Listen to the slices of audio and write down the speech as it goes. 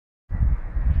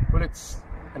Well, it's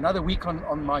another week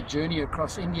on my journey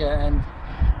across India, and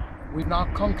we've now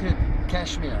conquered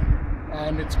Kashmir,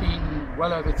 and it's been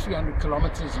well over 300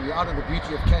 kilometers. We're out of the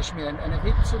beauty of Kashmir and have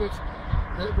hit sort of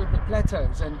the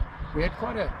plateaus, and we had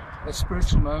quite a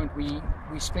spiritual moment. We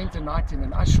spent a night in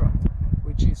an ashram,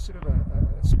 which is sort of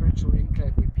a spiritual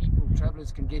enclave where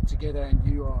travelers can get together, and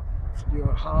you're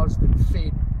housed and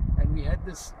fed. And we had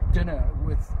this dinner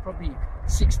with probably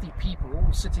 60 people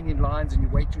all sitting in lines, and you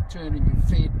wait your turn and you're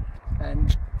fed,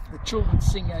 and the children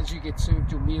sing as you get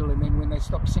served your meal, and then when they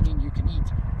stop singing you can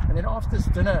eat. And then after this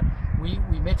dinner we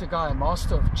met a guy, a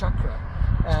master of chakra,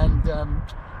 and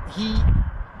he,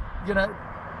 you know,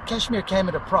 Kashmir came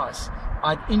at a price.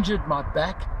 I'd injured my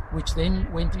back, which then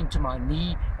went into my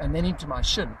knee and then into my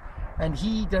shin, and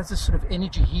he does this sort of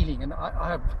energy healing, and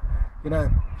I you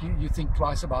know, you think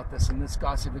twice about this, and this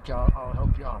guy said, look, I'll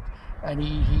help you out. And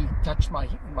he touched my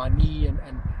knee, and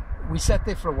we sat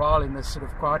there for a while in this sort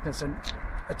of quietness, and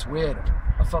it's weird.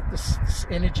 I felt this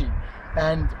energy,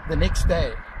 and the next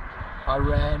day I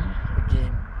ran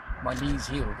again. My knees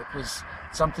healed. It was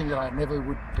something that I never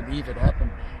would believe had happened.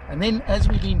 And then as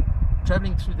we've been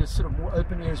traveling through this sort of more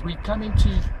open areas, we come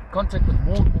into contact with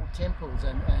more and more temples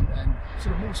and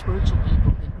sort of more spiritual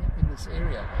people in this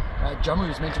area. Jammu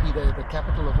is meant to be the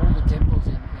capital of all the temples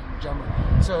in Jammu.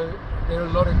 So there are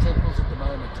a lot of temples at the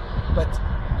moment, but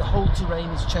the whole terrain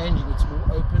is changing. It's more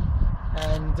open,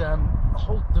 and a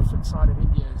whole different side of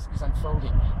India is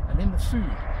unfolding. And then the food,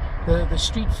 the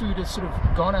street food has sort of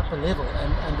gone up a level,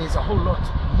 and there's a whole lot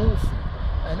more food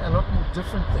and a lot more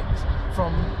different things,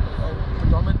 from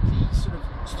predominantly sort of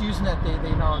stews and that.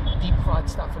 They're now deep fried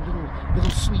stuff, and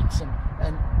little sweets,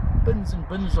 and bins and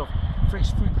bins of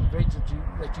fresh fruit and veg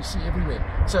that you see everywhere.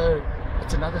 So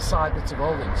it's another side that's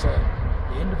evolving. So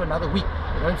the end of another week,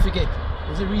 but don't forget,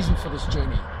 there's a reason for this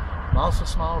journey.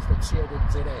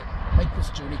 Miles4Smiles.co.za. Make this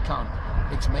journey count.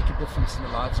 Let's make a difference in the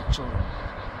lives of children.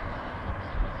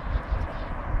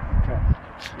 Okay.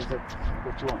 Is that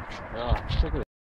what you want? Yeah, check it.